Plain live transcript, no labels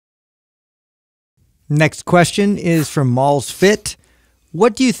Next question is from Malls Fit.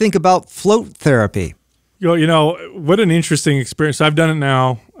 What do you think about float therapy? You know, what an interesting experience. I've done it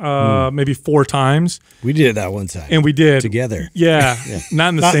now maybe 4 times. We did it that one time. And we did. Together. Yeah.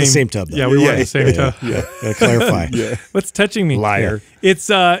 Not in the same tub, though. Yeah, we weren't in the same tub. Yeah. Gotta clarify. What's touching me? Liar. Yeah. It's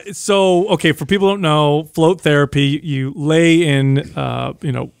so okay, for people who don't know, float therapy, you lay in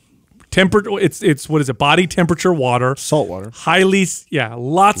you know, temperature, it's what is it, body temperature water. Salt water. Highly,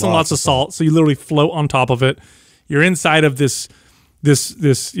 lots and lots of salt. So you literally float on top of it. You're inside of this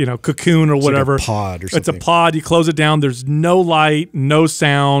you know, cocoon or whatever. Like a pod or something. It's a pod. You close it down. There's no light, no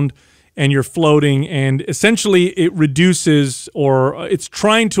sound, and you're floating. And essentially, it reduces, or it's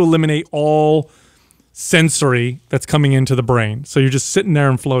trying to eliminate all sensory that's coming into the brain. So you're just sitting there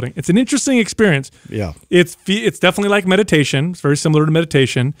and floating. It's an interesting experience. Yeah, it's definitely like meditation. It's very similar to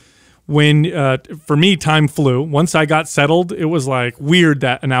meditation. When for me, time flew. Once I got settled, it was like weird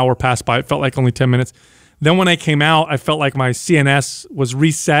that an hour passed by. It felt like only 10 minutes. Then when I came out, I felt like my CNS was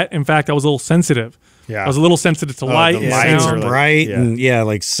reset. In fact, I was a little sensitive. Yeah. I was a little sensitive to light. The lights sound. are bright, and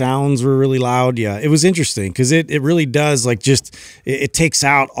like sounds were really loud. Yeah, it was interesting because it really does like just it takes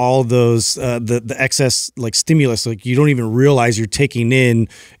out all those the excess like stimulus. Like you don't even realize you're taking in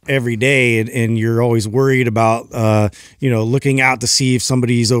every day, and you're always worried about you know, looking out to see if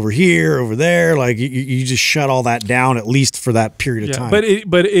somebody's over here, over there. Like you just shut all that down at least for that period of time. But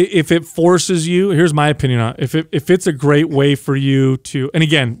if it forces you, here's my opinion on it. If it's a great way for you to, and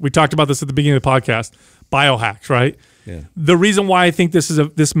again, we talked about this at the beginning of the podcast. Biohacks, right? Yeah. The reason why I think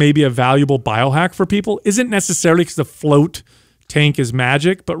this may be a valuable biohack for people isn't necessarily because the float tank is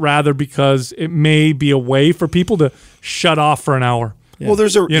magic, but rather because it may be a way for people to shut off for an hour. Yeah. Well,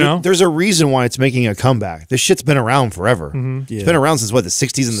 there's a reason why it's making a comeback. This shit's been around forever. It's been around since what, the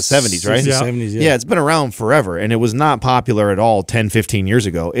 60s and the 70s, right? 70s, yeah, it's been around forever, and it was not popular at all 10, 15 years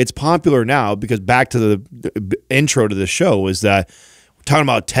ago. It's popular now because back to the intro to the show is that talking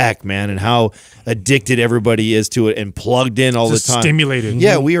about tech, man, and how addicted everybody is to it and plugged in all the time. Stimulated.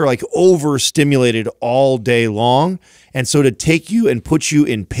 Yeah, we are like overstimulated all day long. And so to take you and put you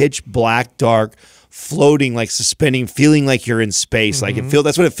in pitch black, dark, floating, like suspending, feeling like you're in space. Like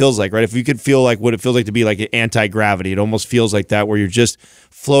that's what it feels like, right? If you could feel like what it feels like to be like anti-gravity, it almost feels like that, where you're just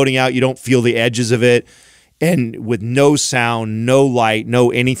floating out. You don't feel the edges of it. And with no sound, no light, no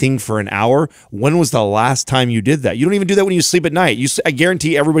anything for an hour. When was the last time you did that? You don't even do that when you sleep at night. I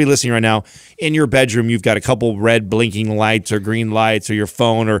guarantee everybody listening right now, in your bedroom, you've got a couple red blinking lights or green lights or your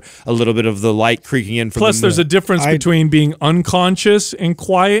phone or a little bit of the light creaking in from Plus, there's a difference between being unconscious and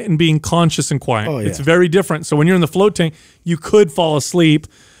quiet and being conscious and quiet. Oh, yeah. It's very different. So when you're in the float tank, you could fall asleep.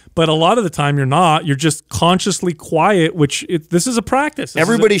 But a lot of the time you're not. You're just consciously quiet, which this is a practice.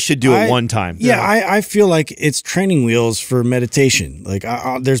 Everybody should do it one time. Yeah, I feel like it's training wheels for meditation. Like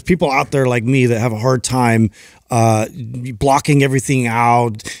there's people out there like me that have a hard time blocking everything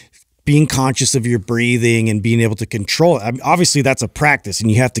out, being conscious of your breathing and being able to control it. I mean, obviously, that's a practice,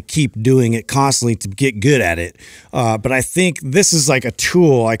 and you have to keep doing it constantly to get good at it. But I think this is like a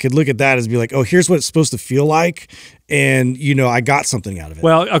tool. I could look at that as be like, oh, here's what it's supposed to feel like. And, you know, I got something out of it.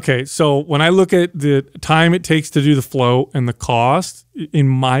 Well, okay. So when I look at the time it takes to do the float and the cost, in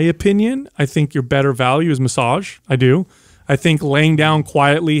my opinion, I think your better value is massage. I do. I think laying down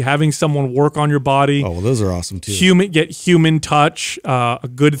quietly, having someone work on your body. Oh, well, those are awesome too. Get human touch. A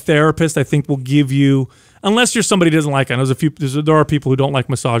good therapist, I think, will give you, unless you're somebody who doesn't like it. There are people who don't like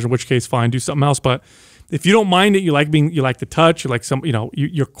massage, in which case, fine, do something else. But if you don't mind it, you like the touch, you like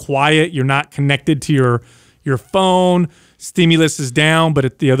you're quiet, you're not connected to your phone. Stimulus is down,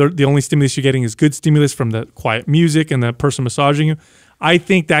 but the only stimulus you're getting is good stimulus from the quiet music and the person massaging you. I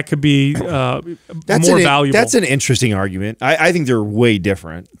think that could be more valuable. That's an interesting argument. I think they're way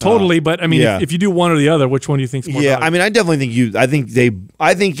different. Totally, but I mean, if you do one or the other, which one do you think is more valuable? I mean, I definitely think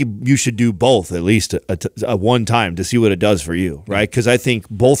I think you should do both at least a one time to see what it does for you, right? Because I think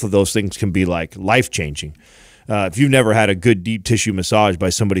both of those things can be like life changing. If you've never had a good deep tissue massage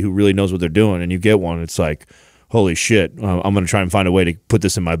by somebody who really knows what they're doing, and you get one, it's like, holy shit, I'm going to try and find a way to put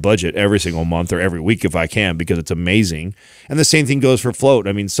this in my budget every single month or every week if I can, because it's amazing. And the same thing goes for float.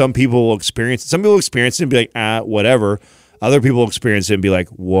 I mean, some people will experience it and be like, whatever. Other people experience it and be like,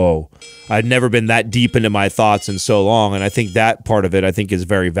 whoa, I'd never been that deep into my thoughts in so long. And I think that part of it, I think, is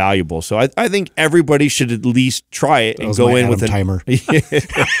very valuable. So I think everybody should at least try it and go in with a timer.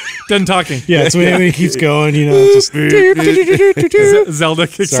 Done talking. Yeah, it's when he keeps going, you know. Just Zelda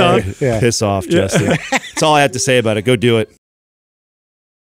kicks on. Yeah. Piss off, Justin. That's all I have to say about it. Go do it.